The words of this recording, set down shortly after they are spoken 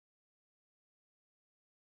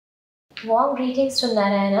Warm greetings from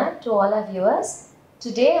Narayana to all our viewers.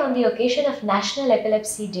 Today, on the occasion of National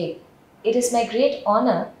Epilepsy Day, it is my great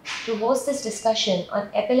honor to host this discussion on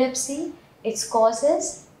epilepsy, its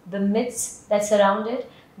causes, the myths that surround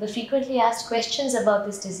it, the frequently asked questions about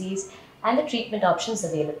this disease, and the treatment options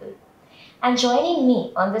available. And joining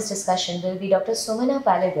me on this discussion will be Dr. Sumana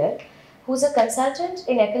Pallegar, who is a consultant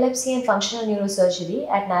in epilepsy and functional neurosurgery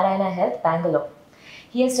at Narayana Health, Bangalore.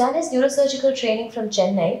 He has done his neurosurgical training from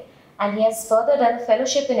Chennai, and he has further done a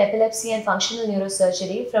fellowship in epilepsy and functional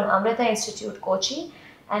neurosurgery from Amrita Institute, Kochi,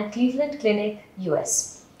 and Cleveland Clinic,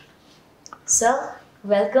 US. Sir,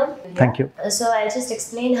 welcome. Thank you. So I'll just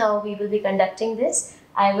explain how we will be conducting this.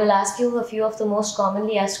 I will ask you a few of the most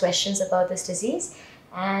commonly asked questions about this disease,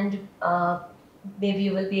 and maybe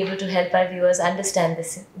you will be able to help our viewers understand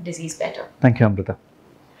this disease better. Thank you, Amrita.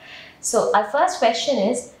 So our first question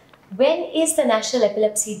is, when is the National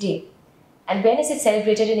Epilepsy Day? And when is it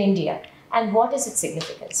celebrated in India? And what is its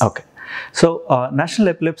significance? Okay. So, National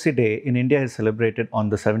Epilepsy Day in India is celebrated on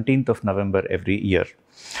the 17th of November every year.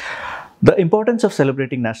 The importance of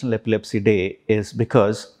celebrating National Epilepsy Day is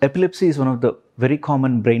because epilepsy is one of the very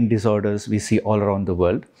common brain disorders we see all around the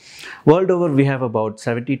world. World over, we have about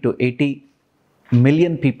 70 to 80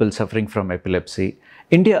 million people suffering from epilepsy.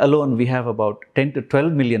 India alone, we have about 10 to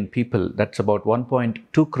 12 million people. That's about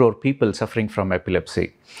 1.2 crore people suffering from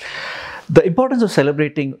epilepsy. The importance of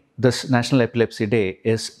celebrating this National Epilepsy Day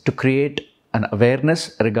is to create an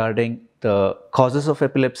awareness regarding the causes of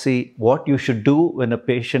epilepsy, what you should do when a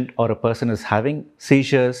patient or a person is having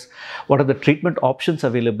seizures, what are the treatment options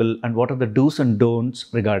available, and what are the do's and don'ts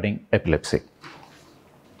regarding epilepsy.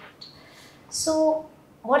 So,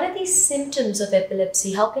 what are these symptoms of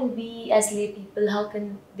epilepsy? How can we as lay people, how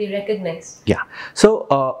can they recognize? Yeah.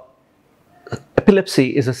 So,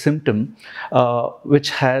 epilepsy is a symptom which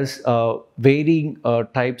has varying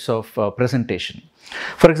types of presentation.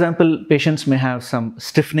 For example, patients may have some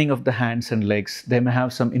stiffening of the hands and legs, they may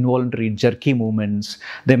have some involuntary jerky movements,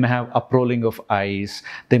 they may have uprolling of eyes,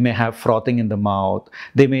 they may have frothing in the mouth,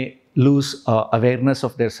 they may lose awareness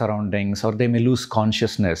of their surroundings, or they may lose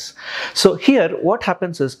consciousness. So here what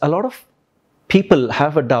happens is, a lot of people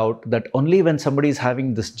have a doubt that only when somebody is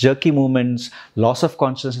having this jerky movements, loss of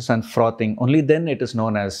consciousness and frothing, only then it is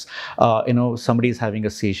known as, somebody is having a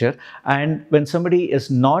seizure. And when somebody is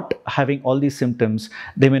not having all these symptoms,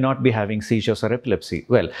 they may not be having seizures or epilepsy.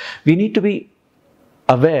 Well, we need to be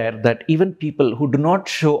aware that even people who do not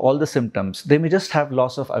show all the symptoms, they may just have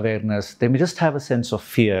loss of awareness, they may just have a sense of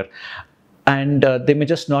fear, and they may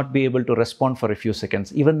just not be able to respond for a few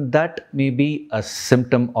seconds. Even that may be a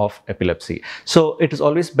symptom of epilepsy. So it is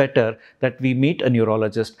always better that we meet a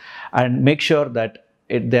neurologist and make sure that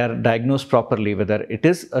they are diagnosed properly, whether it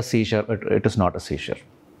is a seizure or it is not a seizure.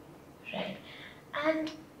 Right.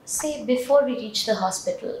 And say before we reach the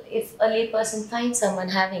hospital, if a layperson finds someone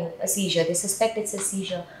having a seizure, they suspect it's a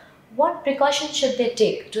seizure, what precautions should they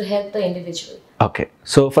take to help the individual? Okay,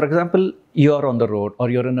 so for example, you are on the road or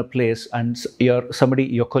you're in a place and your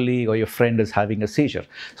colleague or your friend is having a seizure.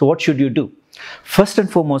 So what should you do? First and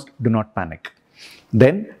foremost, do not panic.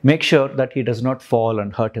 Then make sure that he does not fall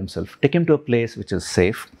and hurt himself. Take him to a place which is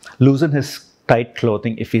safe. Loosen his tight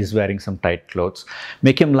clothing if he's wearing some tight clothes.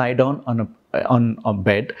 Make him lie down on a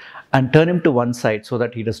bed and turn him to one side so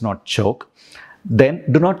that he does not choke. Then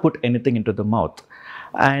do not put anything into the mouth.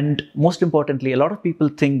 And most importantly, a lot of people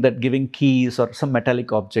think that giving keys or some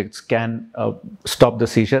metallic objects can stop the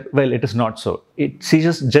seizure. Well, it is not so.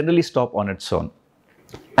 Seizures generally stop on its own.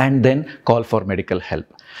 And then call for medical help.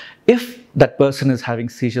 If that person is having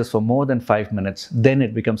seizures for more than 5 minutes, then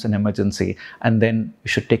it becomes an emergency, and then you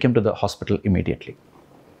should take him to the hospital immediately.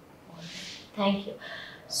 Thank you.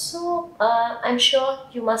 So, I'm sure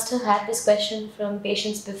you must have had this question from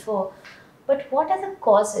patients before. But what are the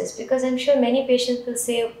causes? Because I'm sure many patients will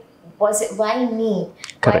say, why me?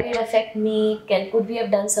 Correct. Why did it affect me? Could we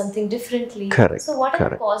have done something differently? Correct. So what are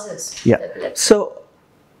the causes of epilepsy? So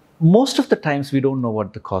most of the times we don't know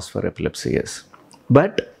what the cause for epilepsy is.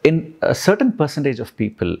 But in a certain percentage of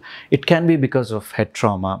people, it can be because of head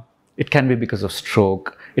trauma, it can be because of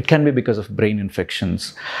stroke, it can be because of brain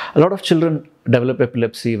infections. A lot of children develop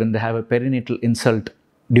epilepsy when they have a perinatal insult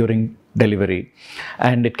during delivery,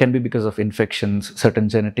 and it can be because of infections, certain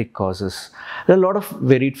genetic causes. There are a lot of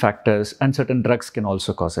varied factors, and certain drugs can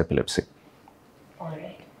also cause epilepsy. All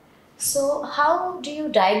right. So how do you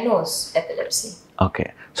diagnose epilepsy?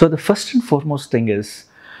 Okay. So the first and foremost thing is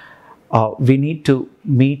we need to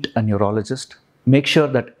meet a neurologist, make sure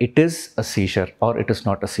that it is a seizure or it is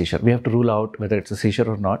not a seizure. We have to rule out whether it's a seizure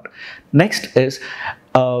or not. Next is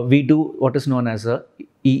we do what is known as a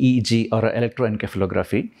EEG or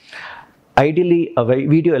electroencephalography. ideally a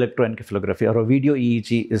video electroencephalography or a video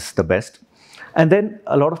EEG is the best. And then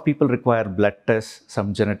a lot of people require blood tests,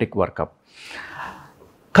 some genetic workup.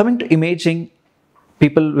 Coming to imaging,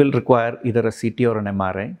 people will require either a CT or an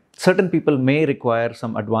MRI. Certain people may require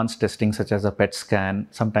some advanced testing such as a PET scan,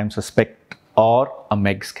 sometimes a SPECT or a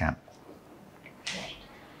MEG scan.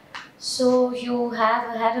 So you have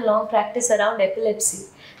had a long practice around epilepsy.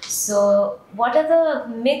 So what are the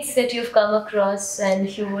myths that you've come across, and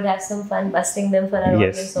you would have some fun busting them for our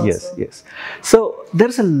audience also? Yes. So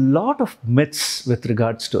there's a lot of myths with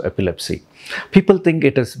regards to epilepsy. People think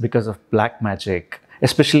it is because of black magic.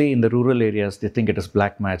 Especially in the rural areas, they think it is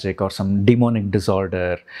black magic or some demonic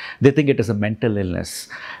disorder. They think it is a mental illness.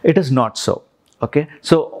 It is not so. Okay.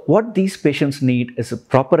 So what these patients need is a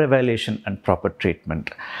proper evaluation and proper treatment.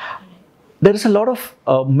 There is a lot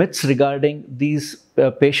of myths regarding these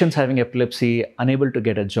patients having epilepsy, unable to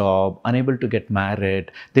get a job, unable to get married.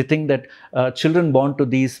 They think that children born to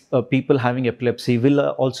these people having epilepsy will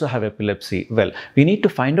also have epilepsy. Well, we need to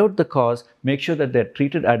find out the cause, make sure that they're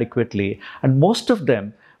treated adequately, and most of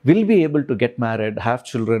them will be able to get married, have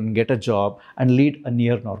children, get a job, and lead a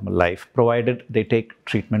near normal life, provided they take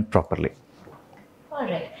treatment properly. All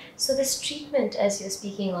right. So this treatment, as you're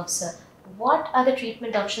speaking of, sir, what are the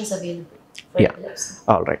treatment options available for epilepsy?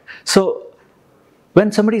 All right. So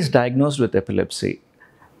when somebody is diagnosed with epilepsy,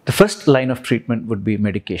 the first line of treatment would be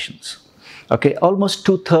medications. Okay, almost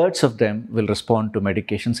 2/3 of them will respond to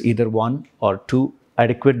medications, either 1 or 2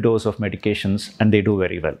 adequate dose of medications, and they do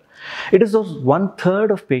very well. It is those 1/3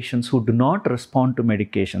 of patients who do not respond to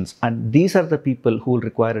medications, and these are the people who will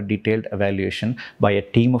require a detailed evaluation by a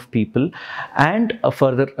team of people and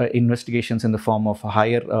further investigations in the form of a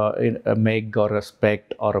higher a MEG or a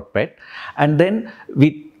SPECT or a PET. And then we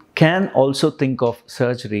can also think of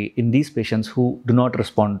surgery in these patients who do not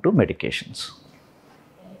respond to medications.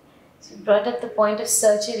 So you brought up the point of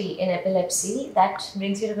surgery in epilepsy. That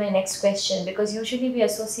brings you to my next question, because usually we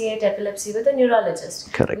associate epilepsy with a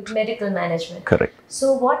neurologist, Correct. with medical management. Correct. So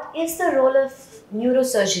what is the role of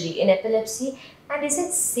neurosurgery in epilepsy, and is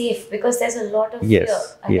it safe? Because there's a lot of fear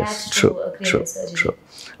attached to a cranial surgery. True.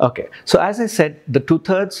 Okay. So as I said, the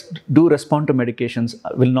 2/3 do respond to medications,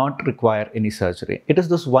 will not require any surgery. It is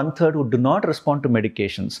those 1/3 who do not respond to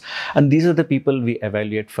medications, and these are the people we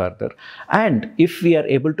evaluate further. And if we are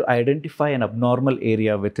able to identify an abnormal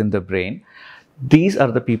area within the brain, these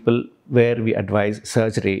are the people where we advise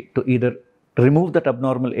surgery to either remove that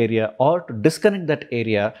abnormal area or to disconnect that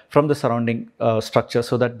area from the surrounding structure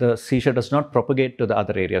so that the seizure does not propagate to the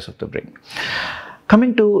other areas of the brain.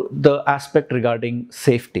 Coming to the aspect regarding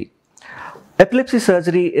safety, epilepsy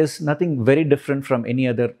surgery is nothing very different from any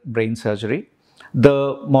other brain surgery. The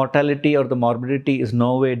mortality or the morbidity is no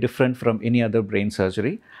way different from any other brain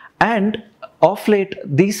surgery. And of late,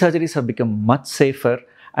 these surgeries have become much safer,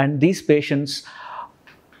 and these patients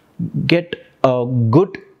get a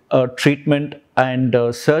good treatment and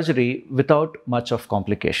surgery without much of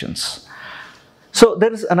complications. So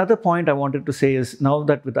there is another point I wanted to say is, now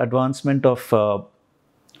that with advancement of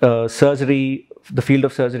surgery, the field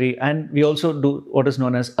of surgery, and we also do what is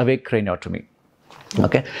known as awake craniotomy.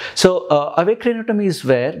 Okay, so awake craniotomy is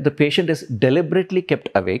where the patient is deliberately kept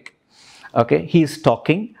awake. Okay, he is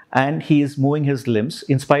talking and he is moving his limbs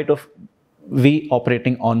in spite of we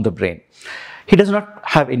operating on the brain. He does not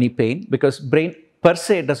have any pain because brain per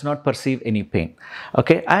se does not perceive any pain.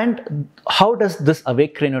 Okay, and how does this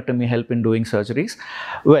awake craniotomy help in doing surgeries?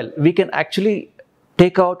 Well, we can actually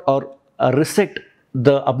take out or resect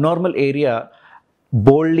the abnormal area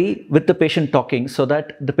boldly with the patient talking, so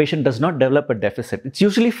that the patient does not develop a deficit. It's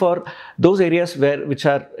usually for those areas which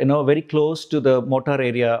are very close to the motor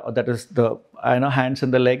area, or that is the hands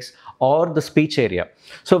and the legs, or the speech area.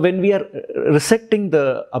 So when we are resecting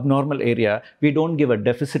the abnormal area, we don't give a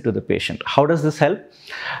deficit to the patient. How does this help?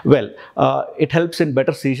 Well, it helps in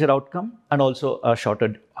better seizure outcome and also a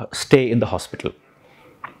shorter stay in the hospital.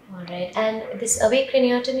 All right. And this awake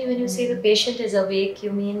craniotomy, when you say the patient is awake,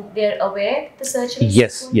 you mean they're aware the surgery is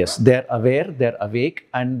Yes, going yes. on? They're aware, they're awake,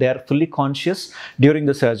 and they're fully conscious during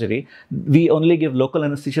the surgery. We only give local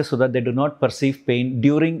anesthesia so that they do not perceive pain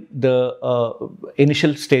during the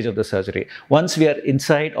initial stage of the surgery. Once we are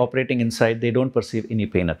inside, operating inside, they don't perceive any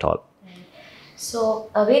pain at all. So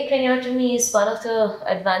awake craniotomy is one of the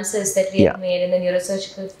advances that we have made in the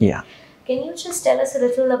neurosurgical field. Yeah. Can you just tell us a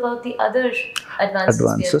little about the other advances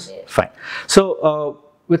we have made? Fine. So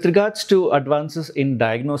with regards to advances in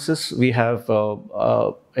diagnosis, we have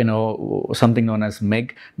something known as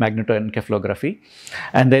MEG, magnetoencephalography,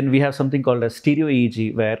 and then we have something called as stereo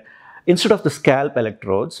EEG, where instead of the scalp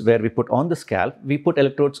electrodes where we put on the scalp, we put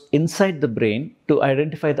electrodes inside the brain to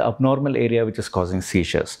identify the abnormal area which is causing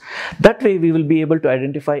seizures. That way we will be able to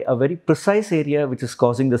identify a very precise area which is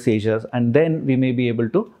causing the seizures, and then we may be able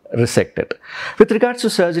to resect it. With regards to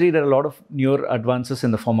surgery, there are a lot of newer advances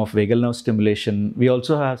in the form of vagal nerve stimulation. We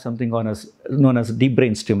also have something known as deep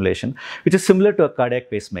brain stimulation, which is similar to a cardiac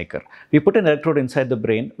pacemaker. We put an electrode inside the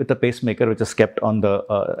brain with a pacemaker which is kept on the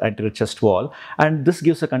anterior chest wall, and this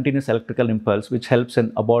gives a continuous electrical impulse which helps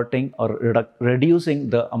in aborting or reducing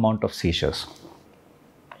the amount of seizures.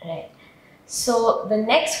 Right. So the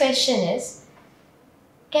next question is,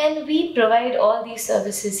 can we provide all these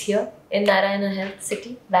services here in Narayana Health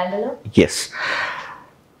City, Bangalore? Yes.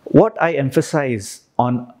 What I emphasize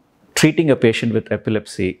on treating a patient with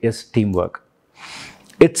epilepsy is teamwork.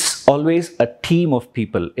 It's always a team of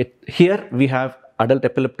people. Here we have adult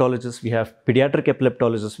epileptologists, we have pediatric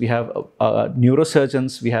epileptologists, we have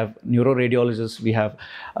neurosurgeons, we have neuroradiologists, we have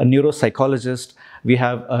a neuropsychologist, we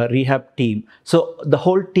have a rehab team. So the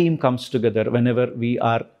whole team comes together whenever we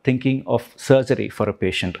are thinking of surgery for a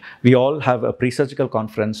patient. We all have a pre-surgical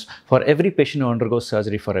conference for every patient who undergoes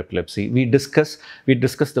surgery for epilepsy. We discuss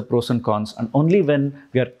the pros and cons, and only when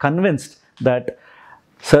we are convinced that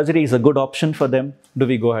surgery is a good option for them do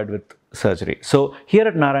we go ahead with surgery. So here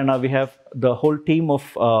at Narayana, we have the whole team of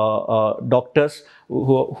doctors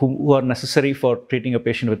who are necessary for treating a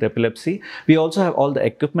patient with epilepsy. We also have all the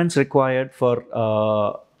equipments required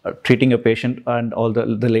for treating a patient, and all the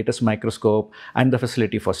latest microscope and the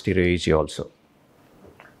facility for stereo EEG also.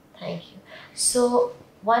 Thank you. So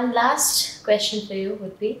one last question for you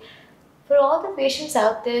would be, for all the patients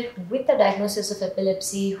out there with the diagnosis of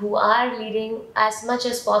epilepsy who are leading as much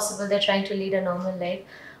as possible, they're trying to lead a normal life,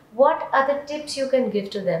 what are the tips you can give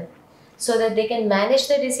to them so that they can manage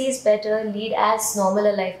the disease better, lead as normal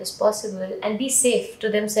a life as possible, and be safe to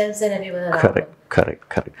themselves and everyone around them?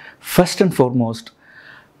 Correct. First and foremost,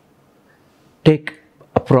 take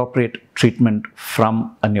appropriate treatment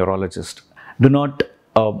from a neurologist. Do not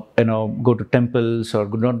go to temples or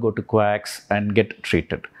do not go to quacks and get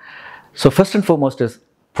treated. So first and foremost is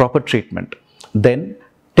proper treatment. Then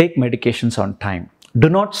take medications on time. Do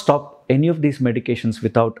not stop any of these medications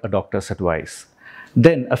without a doctor's advice.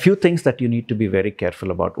 Then a few things that you need to be very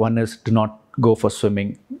careful about. One is, do not go for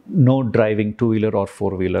swimming, no driving two-wheeler or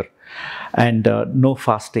four-wheeler, and no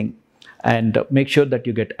fasting, and make sure that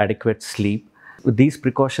you get adequate sleep. With these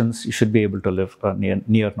precautions, you should be able to live a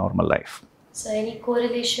near normal life. So any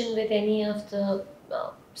correlation with any of the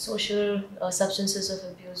social substances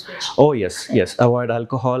of abuse? Oh yes. Avoid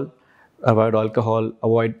alcohol,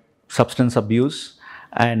 avoid substance abuse,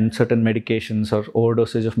 and certain medications or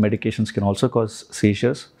overdosage of medications can also cause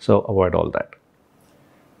seizures. So avoid all that.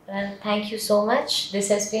 Well, thank you so much. This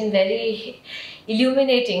has been very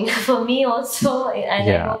illuminating for me also,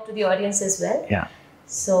 and I hope to the audience as well. Yeah.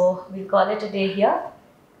 So we'll call it a day here.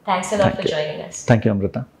 Thanks a lot for joining us. Thank you,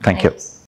 Amrita. Thank you.